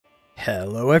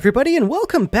Hello everybody and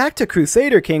welcome back to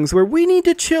Crusader Kings, where we need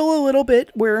to chill a little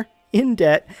bit. We're in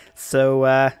debt,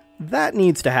 so that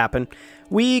needs to happen.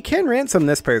 We can ransom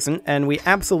this person, and we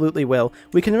absolutely will.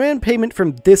 We can demand payment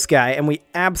from this guy, and we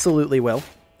absolutely will.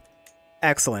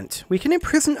 Excellent. We can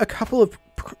imprison a couple of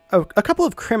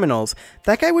criminals.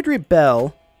 That guy would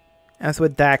rebel, as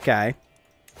would that guy.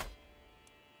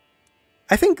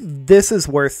 I think this is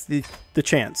worth the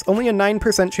chance. Only a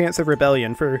 9% chance of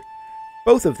rebellion for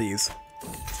both of these.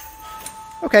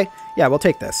 Okay, yeah, we'll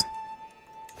take this.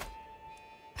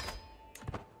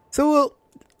 So we'll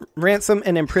ransom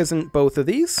and imprison both of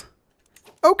these.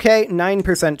 Okay,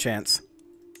 9% chance.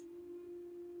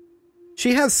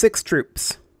 She has 6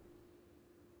 troops.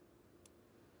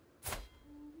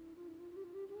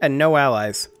 And no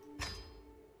allies.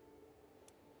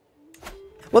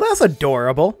 Well, that's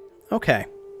adorable. Okay.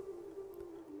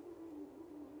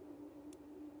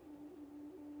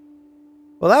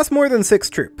 Well, that's more than 6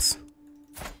 troops.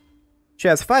 She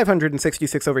has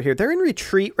 566 over here. They're in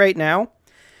retreat right now.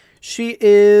 She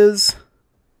is,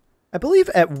 I believe,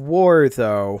 at war,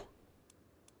 though.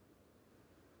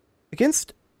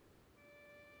 Against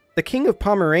the King of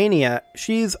Pomerania.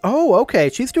 She's, oh, okay.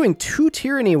 She's doing 2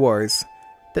 tyranny wars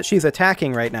that she's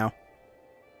attacking right now.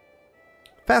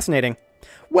 Fascinating.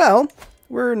 Well,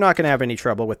 we're not going to have any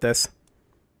trouble with this.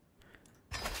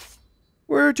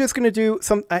 We're just going to do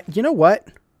some... you know what?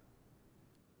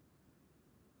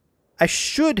 I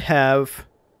should have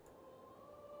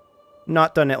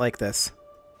not done it like this.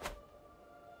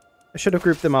 I should have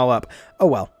grouped them all up. Oh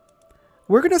well.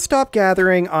 We're going to stop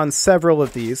gathering on several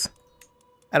of these.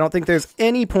 I don't think there's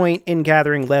any point in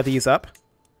gathering levies up.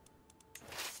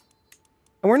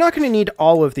 And we're not going to need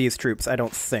all of these troops, I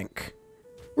don't think.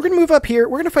 We're going to move up here.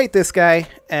 We're going to fight this guy,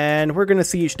 and we're going to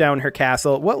siege down her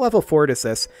castle. What level fort is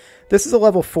this? This is a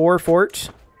level 4 fort.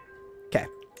 Okay.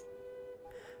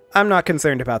 I'm not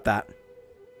concerned about that.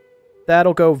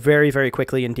 That'll go very, very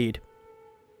quickly indeed.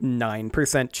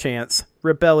 9% chance.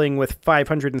 Rebelling with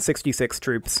 566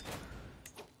 troops.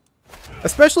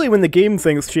 Especially when the game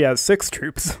thinks she has 6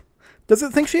 troops. Does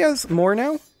it think she has more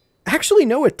now? Actually,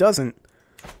 no, it doesn't.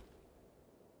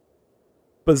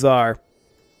 Bizarre.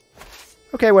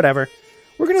 Okay, whatever.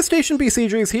 We're going to station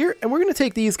besiegers here, and we're going to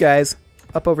take these guys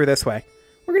up over this way.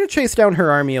 We're going to chase down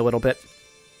her army a little bit.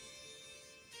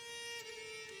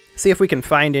 See if we can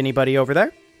find anybody over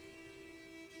there.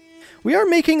 We are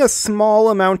making a small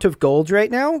amount of gold right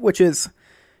now, which is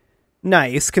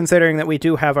nice, considering that we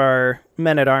do have our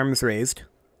men-at-arms raised.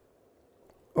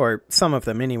 Or some of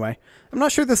them, anyway. I'm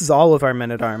not sure this is all of our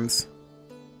men-at-arms.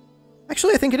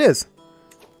 Actually, I think it is.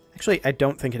 Actually, I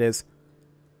don't think it is.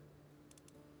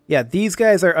 Yeah, these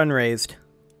guys are unraised.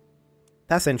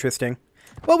 That's interesting.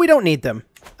 Well, we don't need them.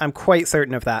 I'm quite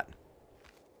certain of that.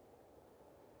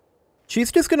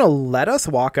 She's just going to let us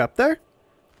walk up there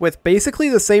with basically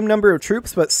the same number of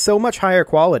troops, but so much higher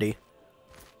quality.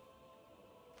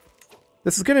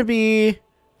 This is going to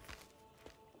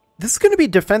be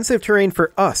defensive terrain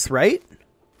for us, right?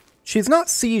 She's not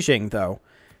sieging, though.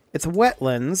 It's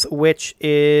wetlands, which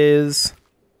is...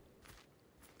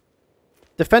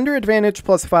 Defender advantage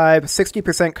plus 5,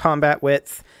 60% combat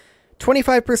width,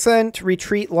 25%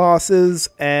 retreat losses,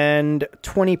 and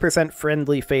 20%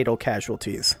 friendly fatal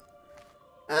casualties.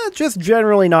 Just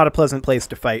generally not a pleasant place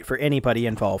to fight for anybody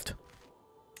involved.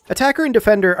 Attacker and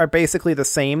defender are basically the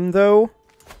same, though,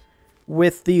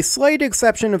 with the slight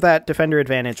exception of that defender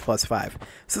advantage plus 5.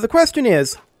 So the question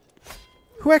is,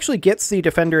 who actually gets the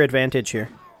defender advantage here?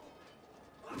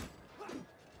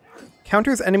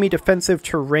 Counters enemy defensive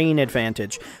terrain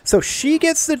advantage. So she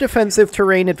gets the defensive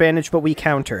terrain advantage, but we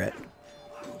counter it.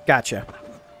 Gotcha.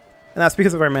 And that's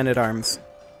because of our men-at-arms.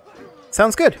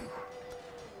 Sounds good.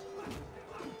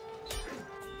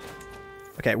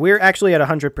 Okay, we're actually at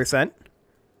 100%.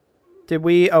 Did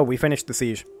we? Oh, we finished the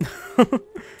siege.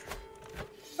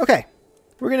 Okay,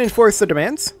 we're going to enforce the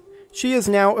demands. She is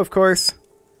now, of course,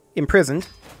 imprisoned,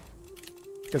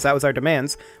 because that was our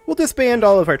demands. We'll disband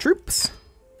all of our troops.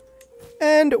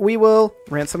 And we will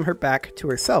ransom her back to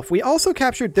herself. We also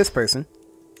captured this person,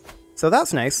 so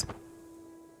that's nice.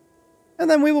 And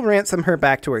then we will ransom her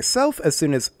back to herself as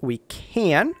soon as we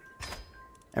can.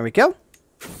 There we go.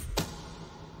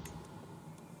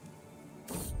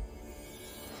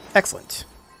 Excellent.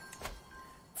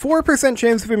 4%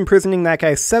 chance of imprisoning that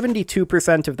guy,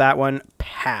 72% of that one.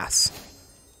 Pass.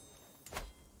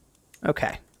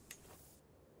 Okay.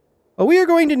 Well, we are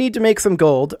going to need to make some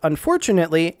gold.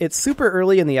 Unfortunately, it's super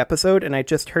early in the episode, and I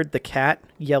just heard the cat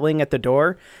yelling at the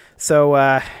door.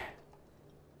 So,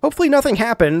 hopefully nothing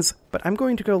happens, but I'm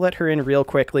going to go let her in real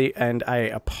quickly, and I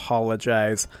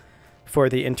apologize for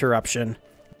the interruption.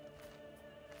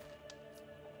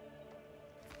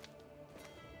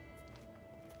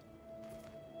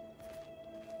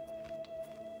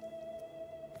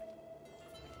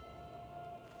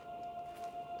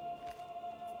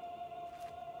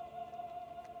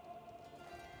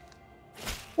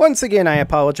 Once again, I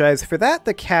apologize for that.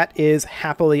 The cat is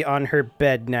happily on her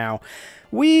bed now.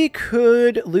 We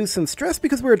could lose some stress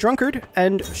because we're a drunkard,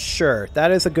 and sure,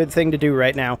 that is a good thing to do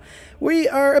right now. We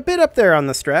are a bit up there on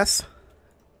the stress,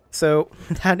 so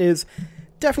that is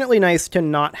definitely nice to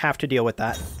not have to deal with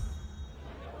that.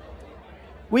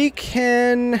 We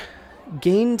can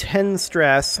gain 10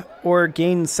 stress or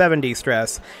gain 70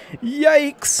 stress.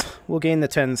 Yikes! We'll gain the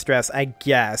 10 stress, I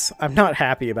guess. I'm not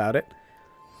happy about it.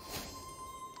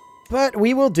 But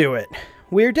we will do it.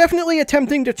 We're definitely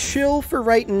attempting to chill for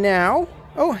right now.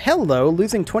 Oh, hello,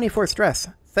 losing 24 stress.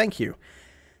 Thank you.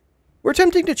 We're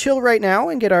attempting to chill right now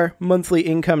and get our monthly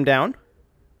income down.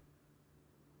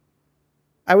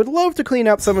 I would love to clean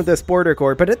up some of this border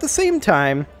gore, but at the same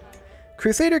time,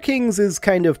 Crusader Kings is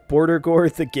kind of border gore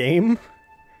the game.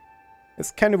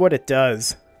 It's kind of what it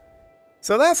does.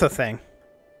 So that's a thing.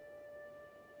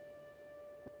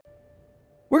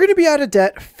 We're going to be out of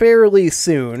debt fairly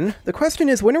soon. The question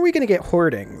is, when are we going to get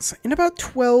hoardings? In about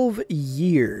 12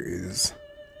 years.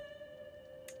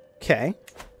 Okay.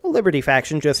 The Liberty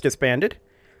faction just disbanded.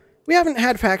 We haven't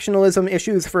had factionalism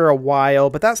issues for a while,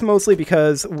 but that's mostly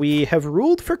because we have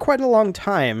ruled for quite a long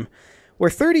time. We're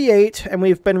 38, and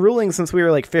we've been ruling since we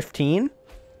were like 15.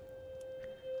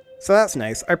 So that's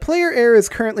nice. Our player heir is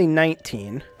currently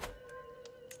 19.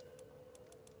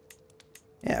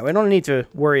 Yeah, we don't need to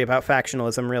worry about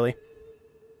factionalism, really.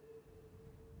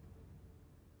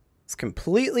 It's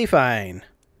completely fine.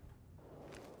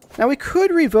 Now, we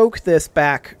could revoke this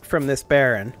back from this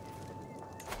Baron.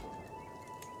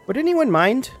 Would anyone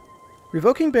mind?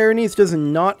 Revoking baronies does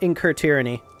not incur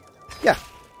tyranny. Yeah,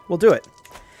 we'll do it.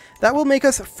 That will make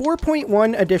us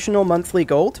 4.1 additional monthly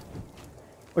gold,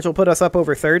 which will put us up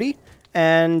over 30.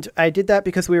 And I did that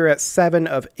because we were at 7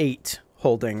 of 8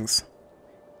 holdings.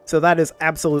 So that is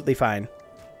absolutely fine.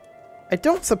 I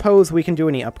don't suppose we can do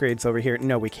any upgrades over here.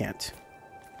 No, we can't.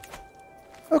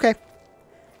 Okay.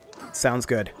 Sounds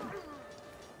good.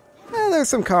 There's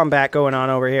some combat going on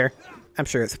over here. I'm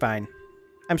sure it's fine.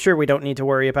 I'm sure we don't need to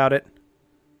worry about it.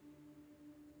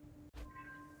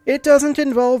 It doesn't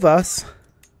involve us.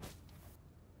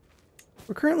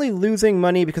 We're currently losing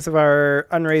money because of our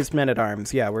unraised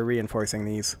men-at-arms. Yeah, we're reinforcing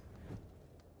these.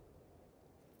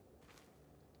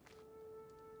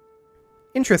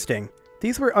 Interesting.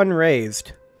 These were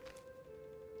unraised.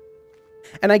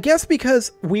 And I guess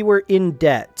because we were in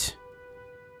debt,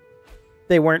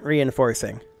 they weren't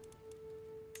reinforcing.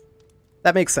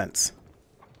 That makes sense.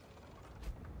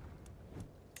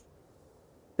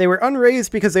 They were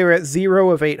unraised because they were at 0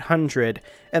 of 800,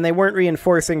 and they weren't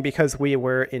reinforcing because we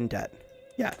were in debt.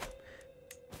 Yeah.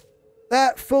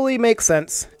 That fully makes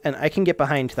sense, and I can get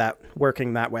behind that,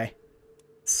 working that way.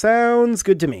 Sounds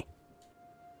good to me.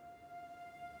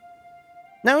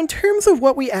 Now, in terms of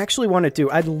what we actually want to do,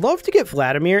 I'd love to get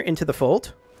Vladimir into the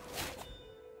fold.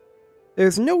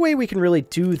 There's no way we can really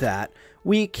do that.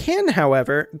 We can,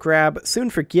 however, grab Soon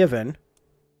Forgiven.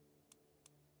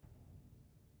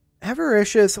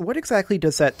 Avaricious, what exactly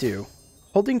does that do?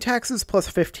 Holding taxes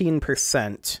plus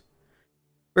 15%.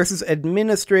 Versus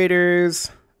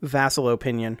Administrator's Vassal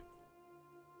Opinion.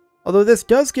 Although this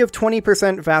does give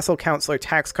 20% Vassal Counselor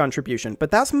tax contribution,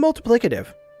 but that's multiplicative.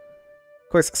 Of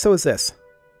course, so is this.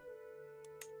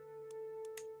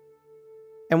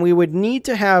 And we would need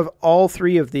to have all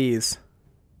 3 of these.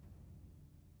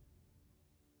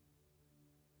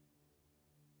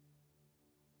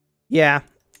 Yeah,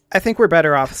 I think we're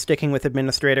better off sticking with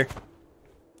Administrator.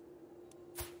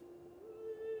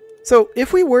 So,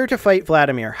 if we were to fight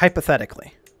Vladimir,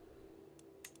 hypothetically,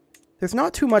 there's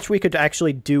not too much we could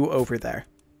actually do over there.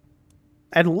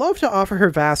 I'd love to offer her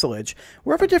vassalage.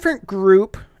 We're of a different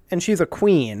group, and she's a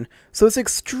queen, so it's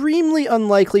extremely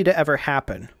unlikely to ever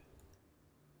happen.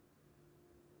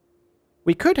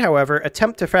 We could, however,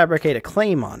 attempt to fabricate a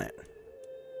claim on it.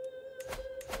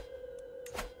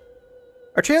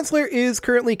 Our Chancellor is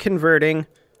currently converting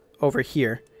over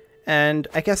here, and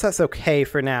I guess that's okay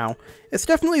for now. It's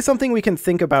definitely something we can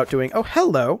think about doing. Oh,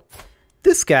 hello!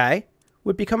 This guy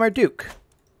would become our Duke.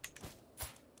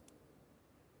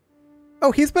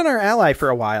 Oh, he's been our ally for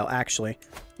a while, actually.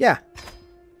 Yeah.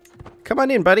 Come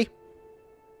on in, buddy.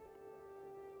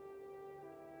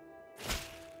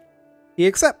 He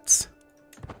accepts.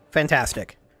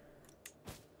 Fantastic.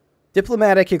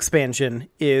 Diplomatic expansion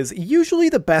is usually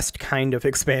the best kind of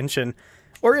expansion,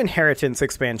 or inheritance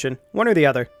expansion, one or the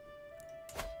other.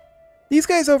 These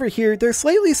guys over here, they're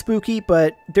slightly spooky,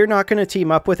 but they're not going to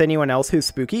team up with anyone else who's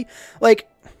spooky. Like,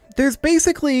 there's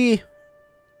basically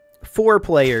 4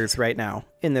 players right now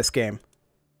in this game.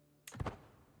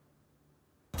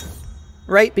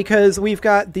 Right? Because we've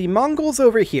got the Mongols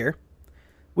over here.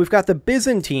 We've got the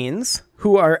Byzantines,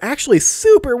 who are actually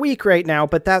super weak right now,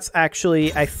 but that's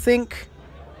actually, I think,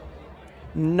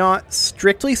 not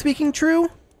strictly speaking true.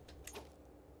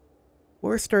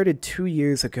 War started 2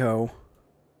 years ago.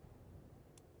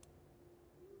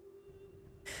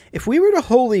 If we were to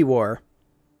holy war,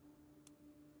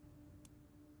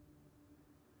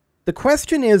 the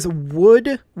question is,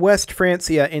 would West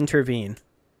Francia intervene?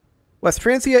 West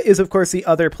Francia is, of course, the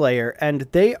other player, and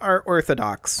they are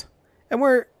Orthodox. And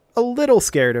we're a little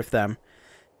scared of them.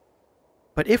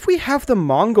 But if we have the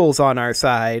Mongols on our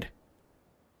side,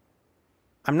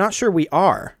 I'm not sure we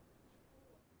are.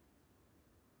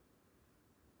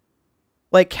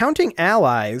 Like, counting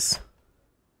allies,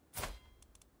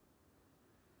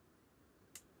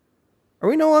 are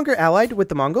we no longer allied with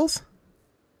the Mongols?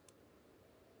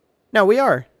 No, we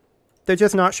are. They're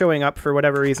just not showing up for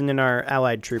whatever reason in our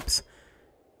allied troops.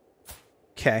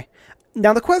 Okay.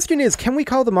 Now the question is, can we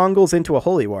call the Mongols into a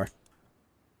holy war?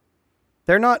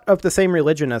 They're not of the same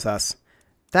religion as us.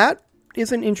 That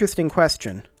is an interesting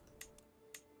question.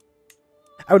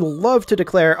 I would love to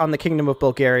declare on the Kingdom of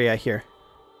Bulgaria here.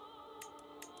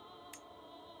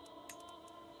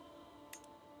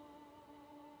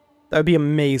 That would be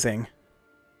amazing.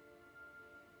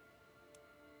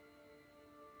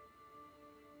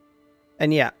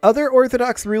 And yeah, other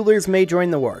Orthodox rulers may join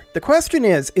the war. The question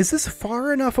is this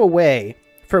far enough away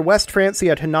for West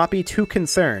Francia to not be too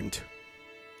concerned?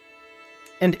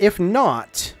 And if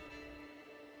not...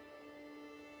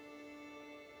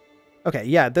 Okay,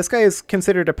 yeah, this guy is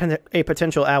considered a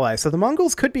potential ally, so the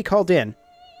Mongols could be called in.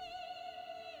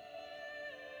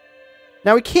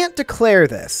 Now, we can't declare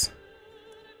this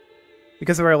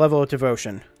because of our level of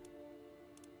devotion.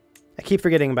 I keep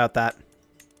forgetting about that.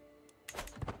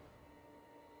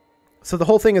 So the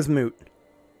whole thing is moot.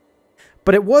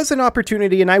 But it was an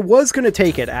opportunity, and I was going to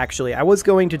take it, actually. I was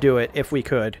going to do it if we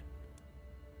could.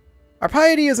 Our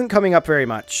piety isn't coming up very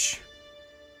much,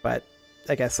 but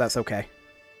I guess that's okay.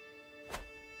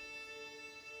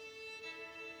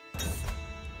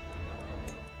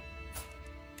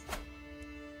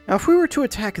 Now, if we were to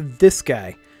attack this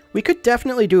guy, we could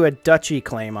definitely do a duchy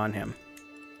claim on him.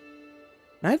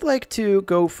 And I'd like to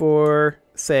go for,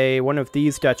 say, one of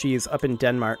these duchies up in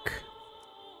Denmark.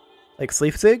 Like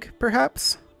Sleipzig,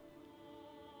 perhaps?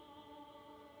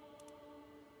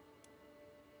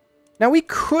 Now, we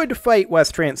could fight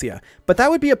West Francia, but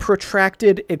that would be a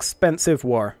protracted, expensive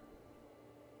war.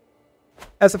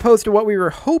 As opposed to what we were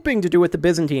hoping to do with the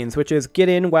Byzantines, which is get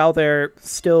in while they're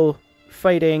still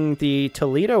fighting the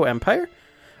Toledo Empire.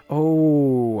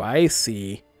 Oh, I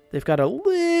see. They've got a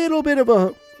little bit of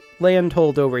a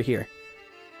landhold over here.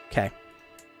 Okay.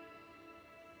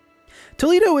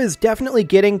 Toledo is definitely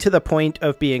getting to the point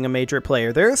of being a major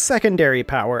player. They're a secondary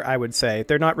power, I would say.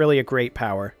 They're not really a great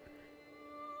power.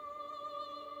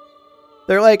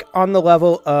 They're like on the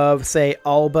level of, say,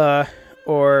 Alba,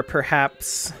 or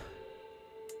perhaps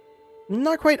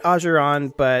not quite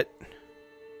Ajuran, but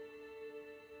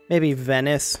maybe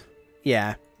Venice.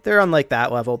 Yeah, they're on like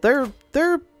that level. They're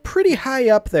pretty high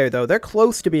up there, though. They're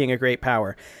close to being a great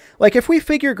power. Like, if we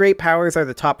figure great powers are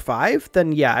the top 5,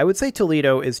 then yeah, I would say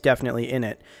Toledo is definitely in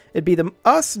it. It'd be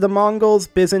us, the Mongols,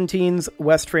 Byzantines,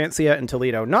 West Francia, and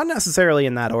Toledo. Not necessarily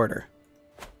in that order.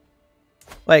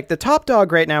 Like, the top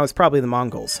dog right now is probably the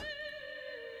Mongols.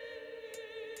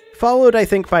 Followed, I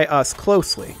think, by us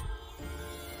closely.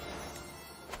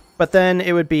 But then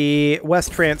it would be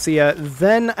West Francia,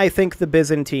 then I think the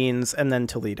Byzantines, and then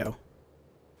Toledo.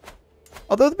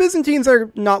 Although the Byzantines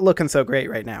are not looking so great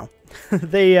right now.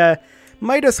 They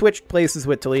might have switched places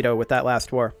with Toledo with that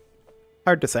last war.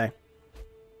 Hard to say.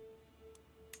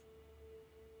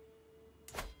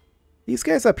 These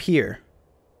guys up here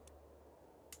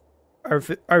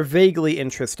are vaguely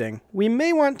interesting. We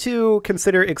may want to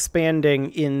consider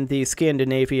expanding in the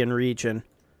Scandinavian region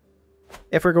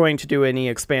if we're going to do any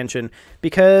expansion,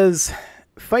 because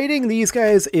fighting these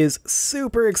guys is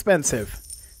super expensive.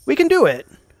 We can do it.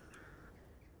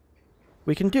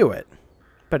 We can do it,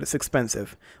 but it's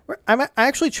expensive. I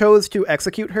actually chose to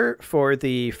execute her for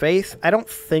the faith. I don't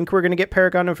think we're going to get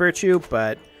Paragon of Virtue,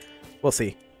 but we'll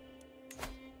see.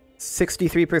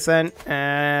 63%.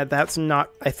 That's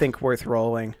not, I think, worth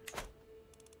rolling.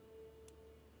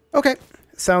 Okay,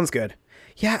 sounds good.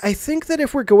 Yeah, I think that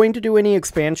if we're going to do any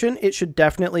expansion, it should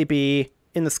definitely be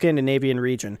in the Scandinavian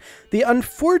region. The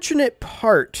unfortunate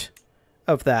part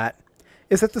of that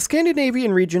is that the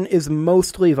Scandinavian region is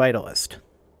mostly Vitalist.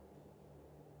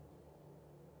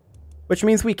 Which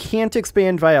means we can't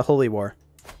expand via Holy War.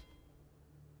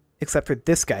 Except for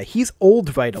this guy. He's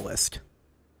old Vitalist.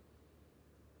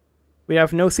 We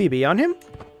have no CB on him?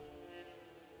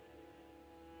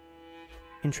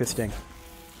 Interesting.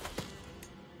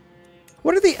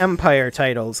 What are the Empire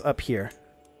titles up here?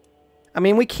 I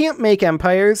mean, we can't make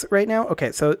Empires right now.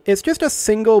 Okay, so it's just a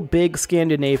single big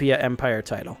Scandinavia Empire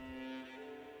title.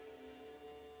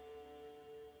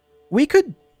 We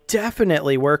could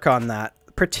definitely work on that,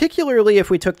 particularly if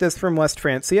we took this from West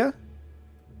Francia.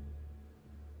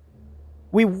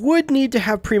 We would need to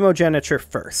have primogeniture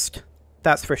first.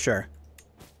 That's for sure.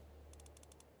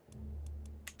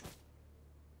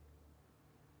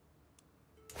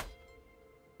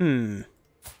 We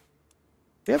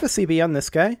have a CB on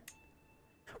this guy?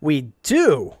 We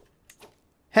do!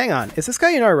 Hang on, is this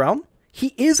guy in our realm?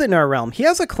 He is in our realm. He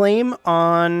has a claim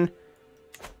on...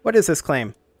 What is this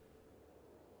claim?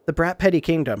 The Brat Petty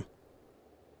Kingdom.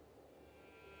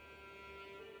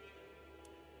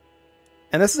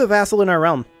 And this is a vassal in our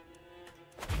realm.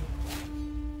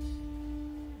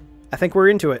 I think we're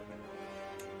into it.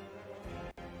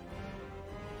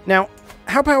 Now,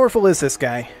 how powerful is this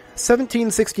guy?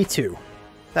 1762.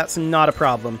 That's not a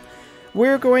problem.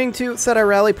 We're going to set our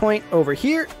rally point over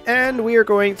here, and we are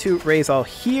going to raise all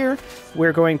here.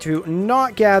 We're going to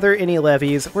not gather any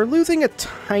levies. We're losing a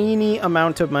tiny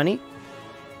amount of money.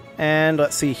 And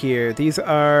let's see here. These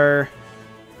are...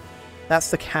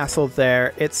 That's the castle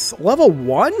there. It's level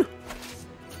 1?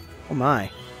 Oh my.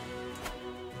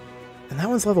 And that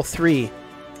one's level 3.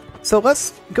 So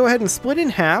let's go ahead and split in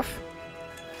half.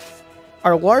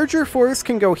 Our larger force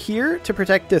can go here to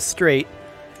protect this strait,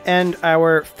 and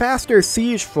our faster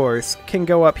siege force can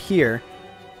go up here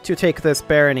to take this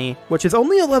barony, which is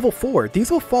only a level 4. These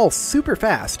will fall super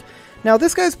fast. Now,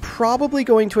 this guy's probably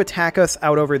going to attack us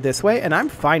out over this way, and I'm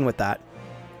fine with that.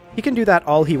 He can do that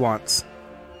all he wants.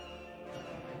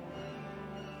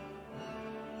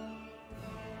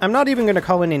 I'm not even going to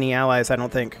call in any allies, I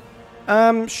don't think.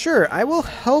 Sure, I will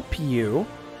help you.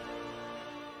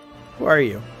 Who are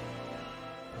you?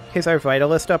 Is our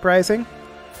Vitalist uprising?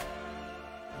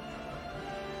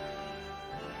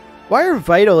 Why are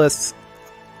Vitalists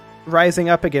rising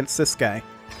up against this guy?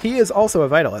 He is also a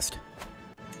Vitalist.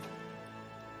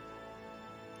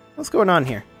 What's going on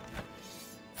here?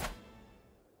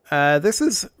 This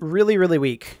is really, really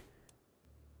weak.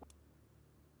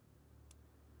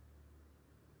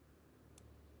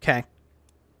 Okay.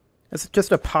 It's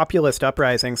just a populist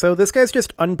uprising, so this guy's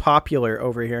just unpopular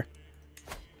over here.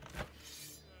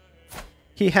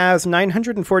 He has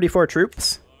 944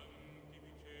 troops.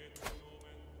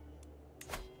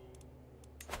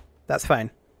 That's fine.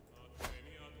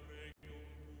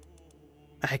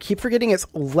 I keep forgetting it's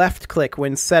left click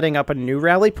when setting up a new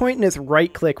rally point and it's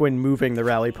right click when moving the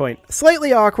rally point.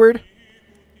 Slightly awkward,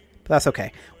 but that's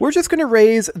okay. We're just going to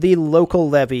raise the local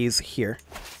levies here.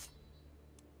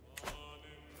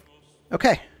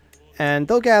 Okay, and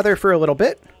they'll gather for a little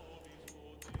bit,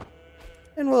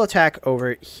 and we'll attack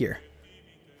over here.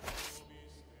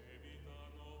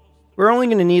 We're only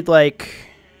going to need like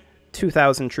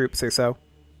 2,000 troops or so.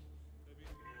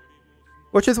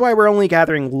 Which is why we're only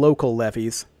gathering local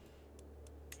levies.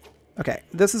 Okay,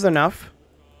 this is enough.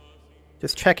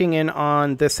 Just checking in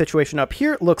on this situation up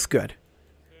here. It looks good.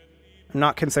 I'm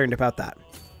not concerned about that.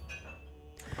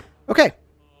 Okay,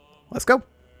 let's go.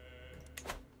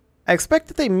 I expect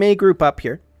that they may group up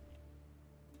here.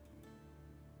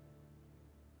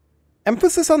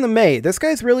 Emphasis on the may. This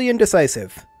guy's really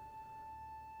indecisive.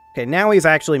 Okay, now he's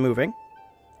actually moving.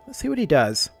 Let's see what he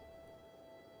does.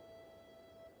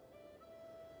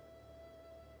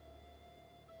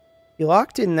 He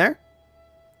locked in there.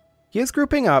 He is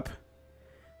grouping up.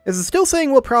 This is still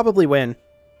saying we'll probably win.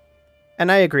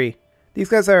 And I agree. These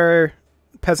guys are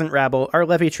peasant rabble. Our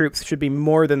levy troops should be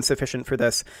more than sufficient for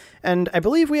this. And I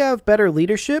believe we have better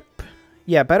leadership.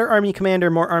 Yeah, better army commander,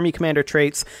 more army commander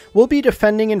traits. We'll be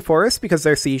defending in forest because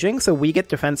they're sieging, so we get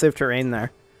defensive terrain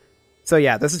there. So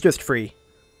yeah, this is just free.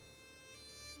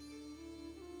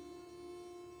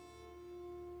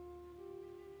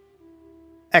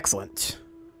 Excellent.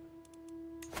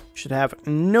 Should have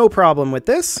no problem with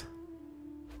this.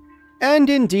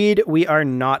 And indeed, we are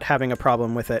not having a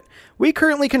problem with it. We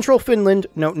currently control Finland.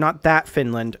 No, not that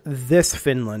Finland. This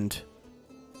Finland.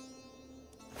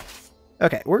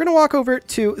 Okay, we're going to walk over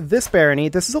to this barony.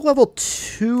 This is a level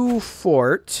 2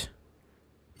 fort.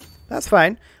 That's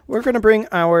fine. We're going to bring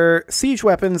our siege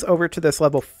weapons over to this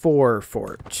level 4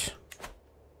 fort.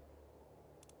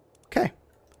 Okay.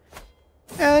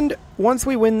 And once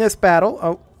we win this battle...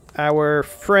 Oh, our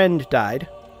friend died.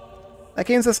 That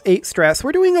gains us 8 stress.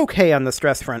 We're doing okay on the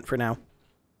stress front for now.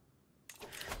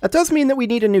 That does mean that we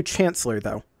need a new Chancellor,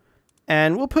 though.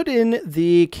 And we'll put in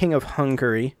the King of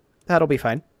Hungary. That'll be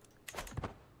fine.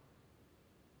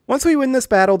 Once we win this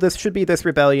battle, this should be this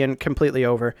rebellion completely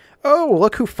over. Oh,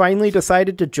 look who finally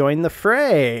decided to join the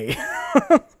fray.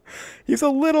 He's a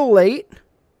little late.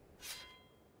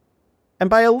 And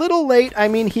by a little late, I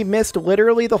mean he missed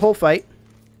literally the whole fight.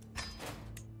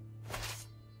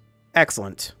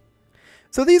 Excellent.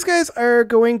 So these guys are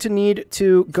going to need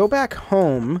to go back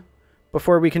home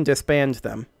before we can disband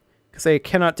them, because they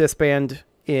cannot disband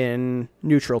in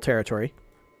neutral territory.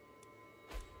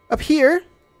 Up here,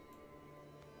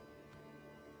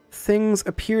 things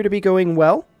appear to be going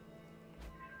well.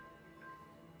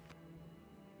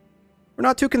 We're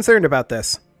not too concerned about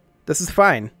this. This is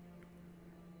fine.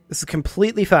 This is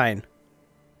completely fine.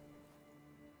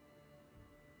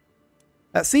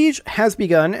 That siege has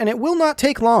begun, and it will not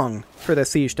take long for the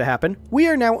siege to happen. We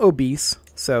are now obese,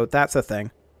 so that's a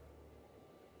thing.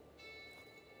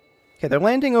 Okay, they're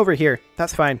landing over here.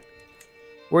 That's fine.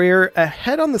 We're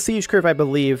ahead on the siege curve, I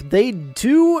believe. They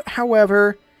do,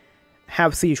 however,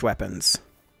 have siege weapons.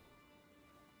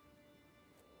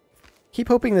 Keep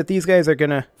hoping that these guys are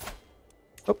gonna...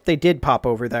 Oh, they did pop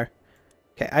over there.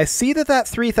 Okay, I see that that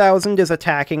 3,000 is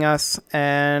attacking us,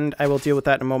 and I will deal with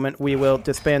that in a moment. We will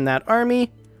disband that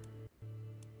army.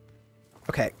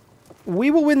 Okay, we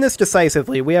will win this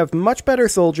decisively. We have much better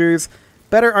soldiers,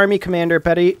 better army commander,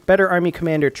 better army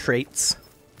commander traits.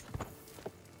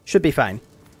 Should be fine.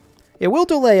 It will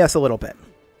delay us a little bit,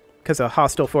 because a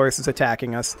hostile force is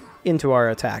attacking us into our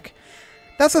attack.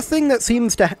 That's a thing that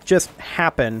seems to just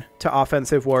happen to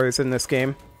offensive wars in this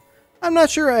game. I'm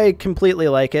not sure I completely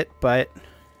like it, but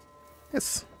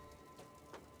it's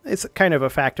kind of a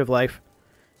fact of life.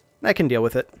 I can deal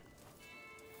with it.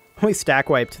 We stack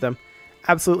wiped them.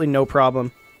 Absolutely no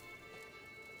problem.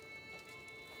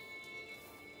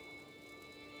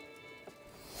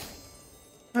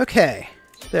 Okay,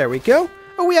 there we go.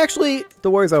 Oh, the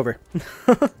war's over.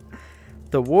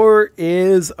 The war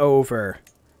is over.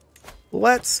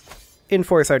 Let's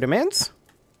enforce our demands.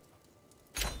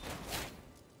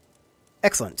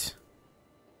 Excellent.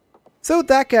 So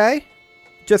that guy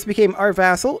just became our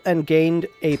vassal and gained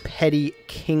a petty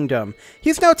kingdom.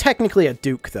 He's now technically a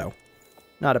duke, though,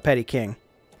 not a petty king.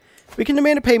 We can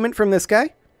demand a payment from this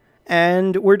guy,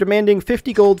 and we're demanding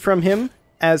 50 gold from him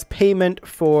as payment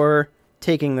for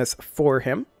taking this for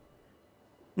him.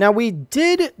 Now, we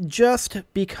did just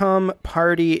become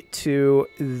party to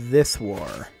this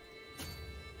war.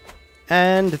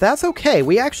 And that's okay.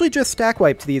 We actually just stack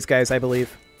wiped these guys, I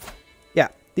believe. Yeah,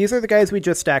 these are the guys we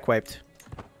just stack wiped.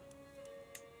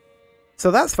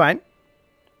 So that's fine.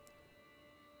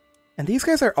 And these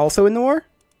guys are also in the war,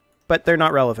 but they're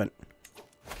not relevant.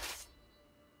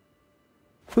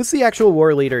 Who's the actual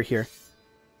war leader here?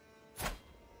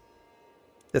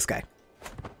 This guy.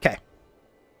 Okay.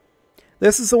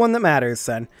 This is the one that matters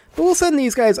then. But we'll send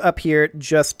these guys up here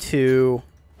just to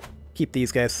keep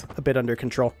these guys a bit under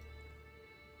control.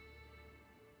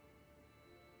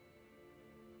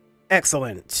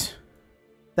 Excellent.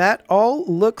 That all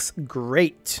looks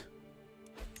great.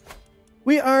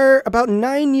 We are about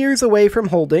 9 years away from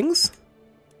holdings,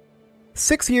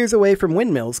 6 years away from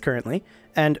windmills currently,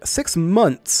 and 6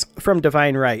 months from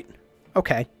divine right.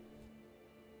 Okay.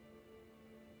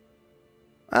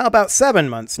 Well, about 7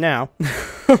 months now.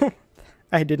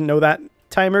 I didn't know that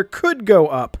timer could go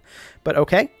up, but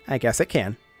okay, I guess it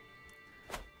can.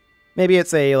 Maybe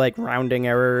it's a, like, rounding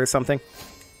error or something.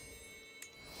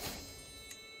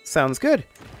 Sounds good.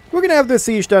 We're going to have this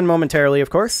siege done momentarily, of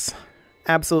course.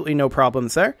 Absolutely no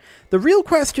problems there. The real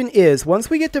question is, once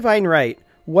we get divine right,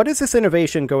 what is this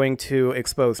innovation going to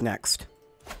expose next?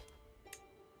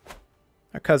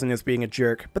 Our cousin is being a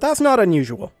jerk, but that's not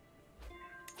unusual.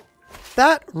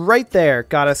 That right there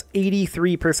got us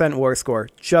 83% war score,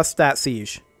 just that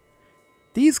siege.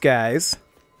 These guys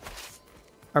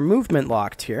are movement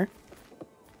locked here.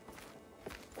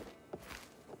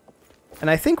 And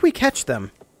I think we catch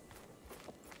them.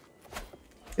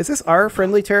 Is this our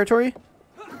friendly territory?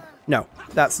 No,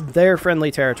 that's their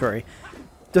friendly territory.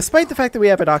 Despite the fact that we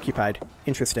have it occupied.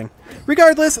 Interesting.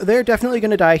 Regardless, they're definitely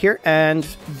going to die here, and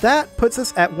that puts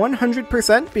us at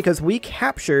 100% because we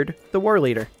captured the war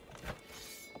leader.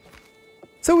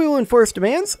 So we will enforce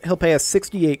demands. He'll pay us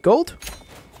 68 gold.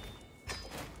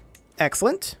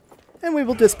 Excellent. And we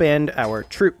will disband our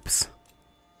troops.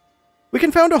 We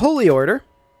can found a holy order.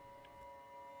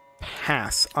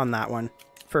 Pass on that one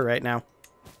for right now.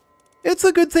 It's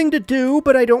a good thing to do,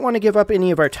 but I don't want to give up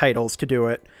any of our titles to do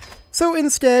it. So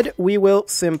instead, we will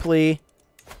simply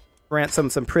ransom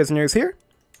some prisoners here.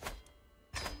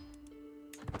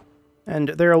 And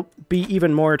there'll be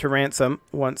even more to ransom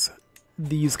once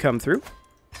these come through.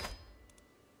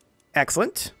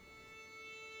 Excellent.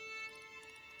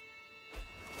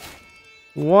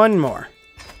 One more.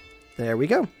 There we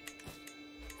go.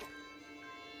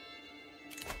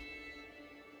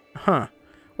 Huh.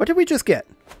 What did we just get?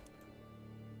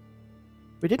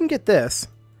 We didn't get this.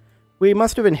 We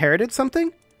must have inherited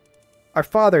something? Our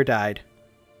father died.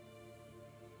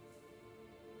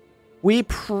 We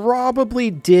probably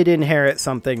did inherit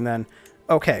something then.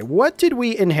 Okay, what did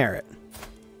we inherit?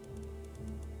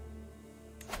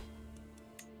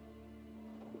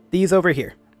 These over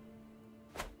here.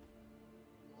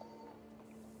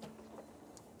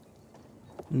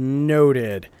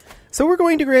 Noted. So we're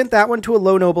going to grant that one to a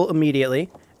low noble immediately.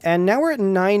 And now we're at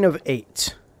 9 of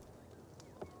 8.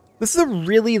 This is a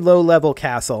really low-level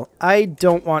castle. I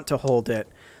don't want to hold it.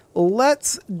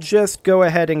 Let's just go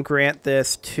ahead and grant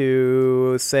this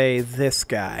to, say, this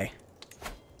guy.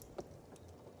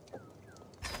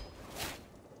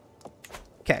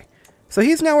 Okay, so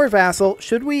he's now our vassal.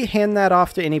 Should we hand that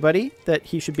off to anybody that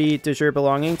he should be de jure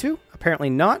belonging to?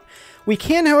 Apparently not. We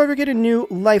can, however, get a new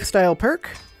lifestyle perk.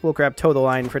 We'll grab Toe the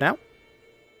Line for now.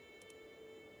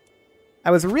 I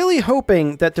was really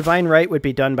hoping that Divine Right would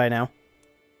be done by now.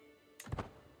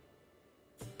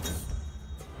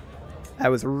 I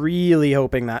was really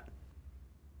hoping that.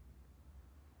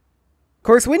 Of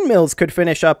course, windmills could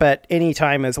finish up at any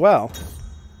time as well.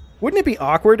 Wouldn't it be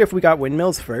awkward if we got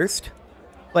windmills first?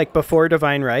 Like before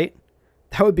Divine Right?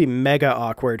 That would be mega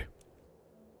awkward.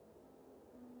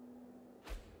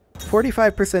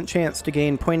 45% chance to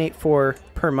gain 0.84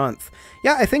 per month.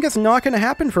 Yeah, I think it's not going to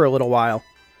happen for a little while.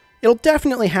 It'll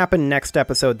definitely happen next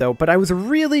episode though, but I was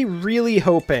really, really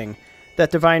hoping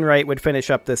that Divine Right would finish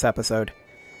up this episode.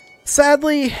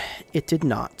 Sadly, it did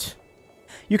not.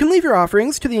 You can leave your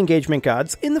offerings to the engagement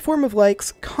gods in the form of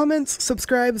likes, comments,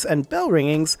 subscribes, and bell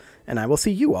ringings, and I will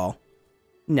see you all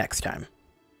next time.